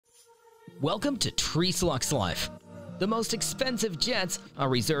Welcome to Trice Luxlife. The most expensive jets are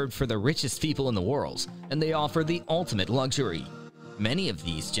reserved for the richest people in the world, and they offer the ultimate luxury. Many of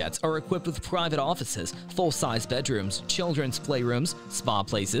these jets are equipped with private offices, full-size bedrooms, children's playrooms, spa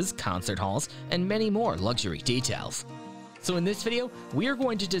places, concert halls, and many more luxury details. So in this video, we are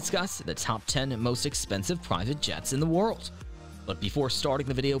going to discuss the top 10 most expensive private jets in the world. But before starting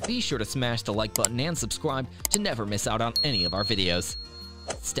the video, be sure to smash the like button and subscribe to never miss out on any of our videos.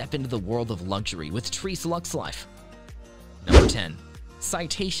 Step into the world of luxury with Trice Luxlife. Number 10.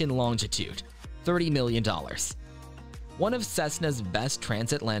 Citation Longitude, $30 million. One of Cessna's best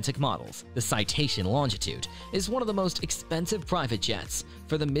transatlantic models, the Citation Longitude, is one of the most expensive private jets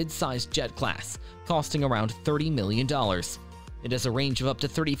for the mid-sized jet class, costing around $30 million. It has a range of up to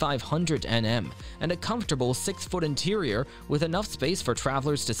 3,500 nm and a comfortable 6-foot interior with enough space for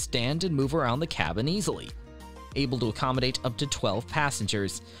travelers to stand and move around the cabin easily. Able to accommodate up to 12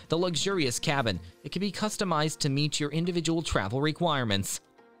 passengers, the luxurious cabin, it can be customized to meet your individual travel requirements.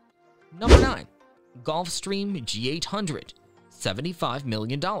 Number 9. Gulfstream G800, $75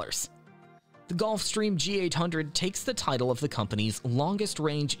 million. The Gulfstream G800 takes the title of the company's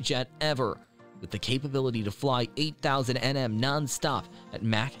longest-range jet ever, with the capability to fly 8,000 nm non-stop at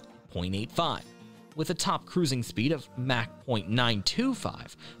Mach 0.85, with a top cruising speed of Mach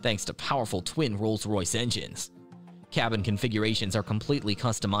 0.925 thanks to powerful twin Rolls-Royce engines. Cabin configurations are completely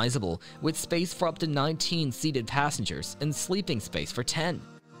customizable, with space for up to 19 seated passengers and sleeping space for 10.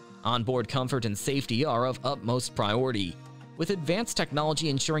 Onboard comfort and safety are of utmost priority, with advanced technology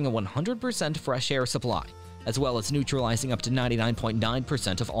ensuring a 100% fresh air supply, as well as neutralizing up to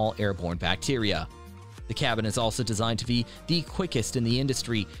 99.9% of all airborne bacteria. The cabin is also designed to be the quickest in the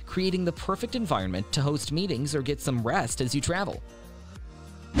industry, creating the perfect environment to host meetings or get some rest as you travel.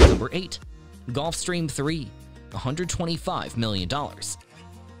 Number 8. Gulfstream III, $125 million.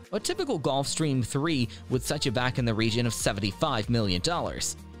 A typical Gulfstream III would set you back in the region of $75 million,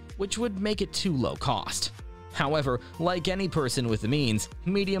 which would make it too low cost. However, like any person with the means,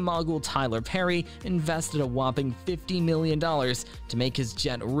 media mogul Tyler Perry invested a whopping $50 million to make his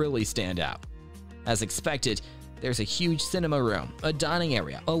jet really stand out. As expected, there's a huge cinema room, a dining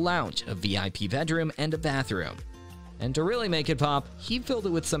area, a lounge, a VIP bedroom, and a bathroom. And to really make it pop, he filled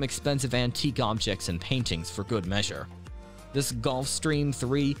it with some expensive antique objects and paintings for good measure. This Gulfstream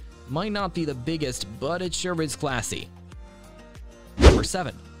III might not be the biggest, but it sure is classy. Number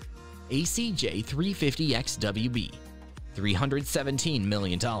 7. ACJ350 XWB, $317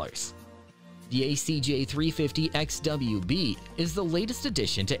 million. The ACJ350 XWB is the latest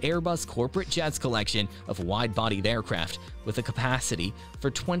addition to Airbus corporate jets collection of wide-bodied aircraft with a capacity for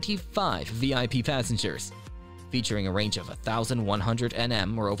 25 VIP passengers. Featuring a range of 1,100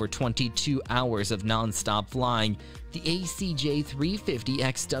 nm or over 22 hours of non-stop flying, the ACJ350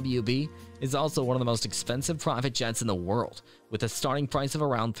 XWB is also one of the most expensive private jets in the world, with a starting price of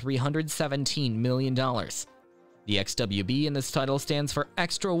around $317 million. The XWB in this title stands for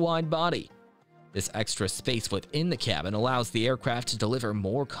Extra Wide Body. This extra space within the cabin allows the aircraft to deliver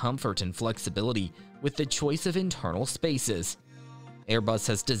more comfort and flexibility with the choice of internal spaces. Airbus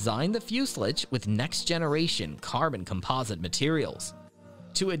has designed the fuselage with next-generation carbon composite materials.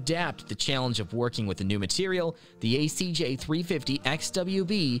 To adapt the challenge of working with the new material, the ACJ350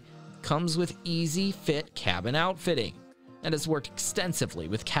 XWB comes with easy-fit cabin outfitting and has worked extensively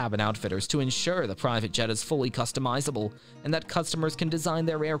with cabin outfitters to ensure the private jet is fully customizable and that customers can design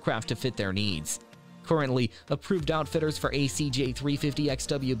their aircraft to fit their needs. Currently, approved outfitters for ACJ350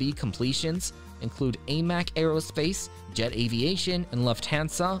 XWB completions include AMAC Aerospace, Jet Aviation, and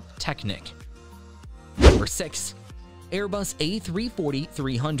Lufthansa Technik. Number 6. Airbus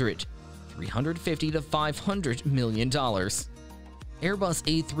A380-300, $350 to $500 million. Airbus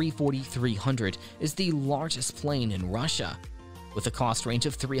A380-300 is the largest plane in Russia. With a cost range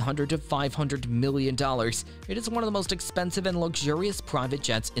of $300 to $500 million, it is one of the most expensive and luxurious private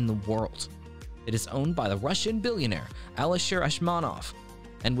jets in the world. It is owned by the Russian billionaire Alisher Ashmanov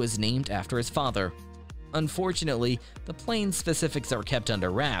and was named after his father. Unfortunately, the plane's specifics are kept under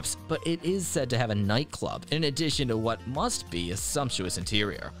wraps, but it is said to have a nightclub in addition to what must be a sumptuous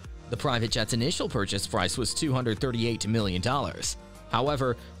interior. The private jet's initial purchase price was $238 million.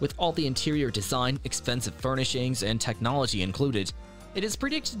 However, with all the interior design, expensive furnishings, and technology included, it is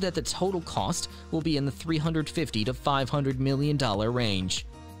predicted that the total cost will be in the $350 to $500 million range.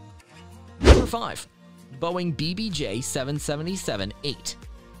 Number 5. Boeing BBJ 777-8,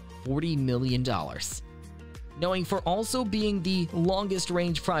 $40 million. Knowing for also being the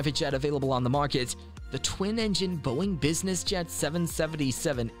longest-range private jet available on the market, the twin-engine Boeing business jet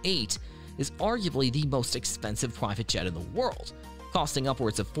 777-8 is arguably the most expensive private jet in the world, costing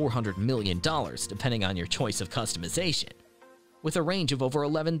upwards of $400 million depending on your choice of customization. With a range of over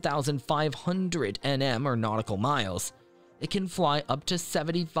 11,500 nm or nautical miles, it can fly up to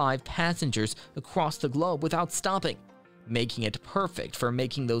 75 passengers across the globe without stopping, making it perfect for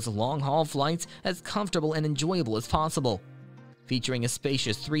making those long-haul flights as comfortable and enjoyable as possible. Featuring a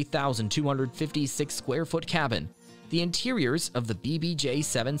spacious 3,256 square foot cabin, the interiors of the BBJ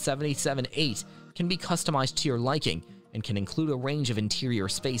 777-8 can be customized to your liking and can include a range of interior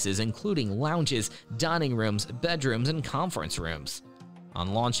spaces including lounges, dining rooms, bedrooms, and conference rooms.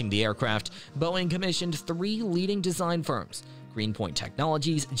 On launching the aircraft, Boeing commissioned 3 leading design firms, Greenpoint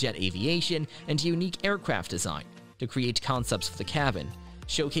Technologies, Jet Aviation, and Unique Aircraft Design, to create concepts for the cabin,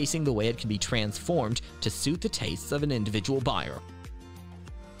 showcasing the way it can be transformed to suit the tastes of an individual buyer.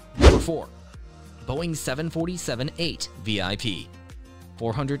 Number 4. Boeing 747-8 VIP,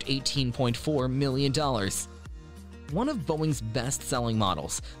 $418.4 million. One of Boeing's best-selling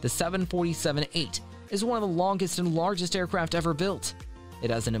models, the 747-8, is one of the longest and largest aircraft ever built. It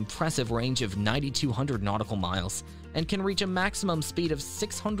has an impressive range of 9,200 nautical miles and can reach a maximum speed of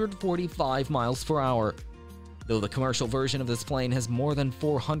 645 miles per hour. Though the commercial version of this plane has more than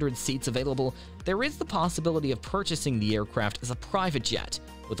 400 seats available, there is the possibility of purchasing the aircraft as a private jet,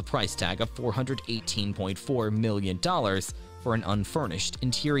 with a price tag of $418.4 million for an unfurnished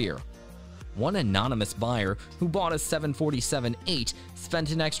interior. One anonymous buyer who bought a 747-8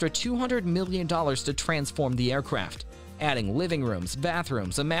 spent an extra $200 million to transform the aircraft, adding living rooms,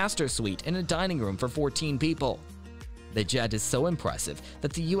 bathrooms, a master suite, and a dining room for 14 people. The jet is so impressive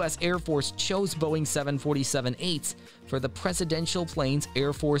that the U.S. Air Force chose Boeing 747-8s for the presidential planes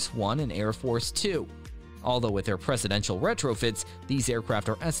Air Force One and Air Force Two. Although with their presidential retrofits, these aircraft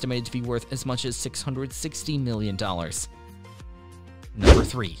are estimated to be worth as much as $660 million. Number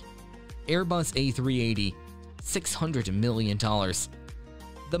 3. Airbus A380, $600 million.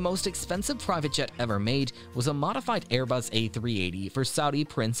 The most expensive private jet ever made was a modified Airbus A380 for Saudi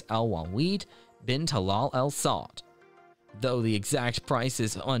Prince Al-Walid bin Talal Al Saud. Though the exact price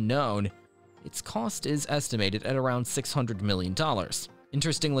is unknown, its cost is estimated at around $600 million.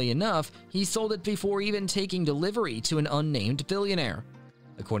 Interestingly enough, he sold it before even taking delivery to an unnamed billionaire.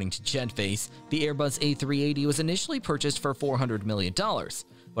 According to JetBase, the Airbus A380 was initially purchased for $400 million,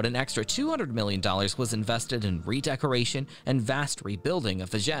 but an extra $200 million was invested in redecoration and vast rebuilding of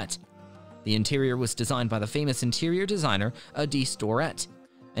the jet. The interior was designed by the famous interior designer Adis Doret,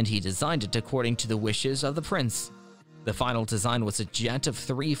 and he designed it according to the wishes of the prince. The final design was a jet of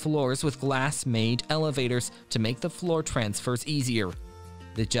 3 floors with glass-made elevators to make the floor transfers easier.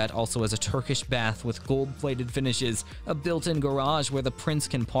 The jet also has a Turkish bath with gold-plated finishes, a built-in garage where the prince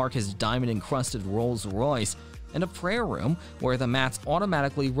can park his diamond-encrusted Rolls-Royce, and a prayer room where the mats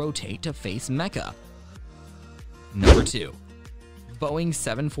automatically rotate to face Mecca. Number 2. Boeing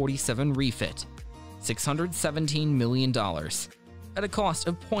 747 refit, $617 million. At a cost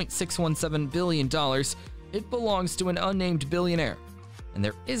of $0.617 billion, it belongs to an unnamed billionaire, and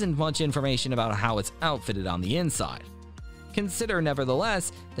there isn't much information about how it's outfitted on the inside. Consider,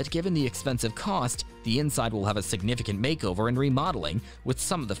 nevertheless, that given the expensive cost, the inside will have a significant makeover and remodeling with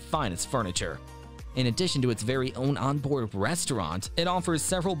some of the finest furniture. In addition to its very own onboard restaurant, it offers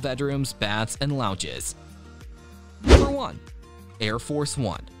several bedrooms, baths, and lounges. Number 1. Air Force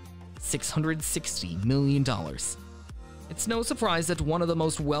One, $660 million. It's no surprise that one of the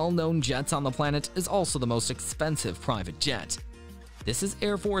most well-known jets on the planet is also the most expensive private jet. This is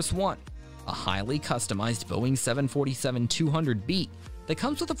Air Force One, a highly customized Boeing 747-200B that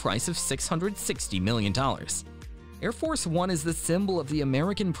comes with a price of $660 million. Air Force One is the symbol of the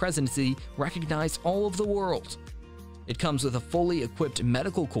American presidency recognized all over the world. It comes with a fully equipped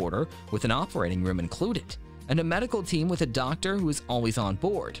medical quarter with an operating room included, and a medical team with a doctor who is always on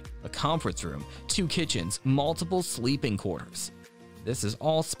board, a conference room, 2 kitchens, multiple sleeping quarters. This is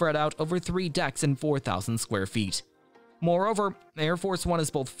all spread out over 3 decks and 4,000 square feet. Moreover, Air Force One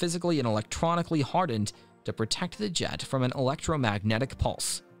is both physically and electronically hardened to protect the jet from an electromagnetic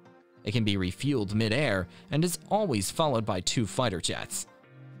pulse. It can be refueled mid-air and is always followed by 2 fighter jets.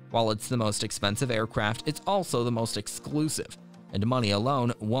 While it's the most expensive aircraft, it's also the most exclusive, and money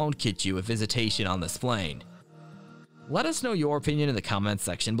alone won't get you a visitation on this plane. Let us know your opinion in the comments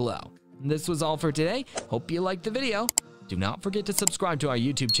section below. This was all for today. Hope you liked the video. Do not forget to subscribe to our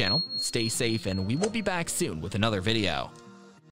YouTube channel. Stay safe, and we will be back soon with another video.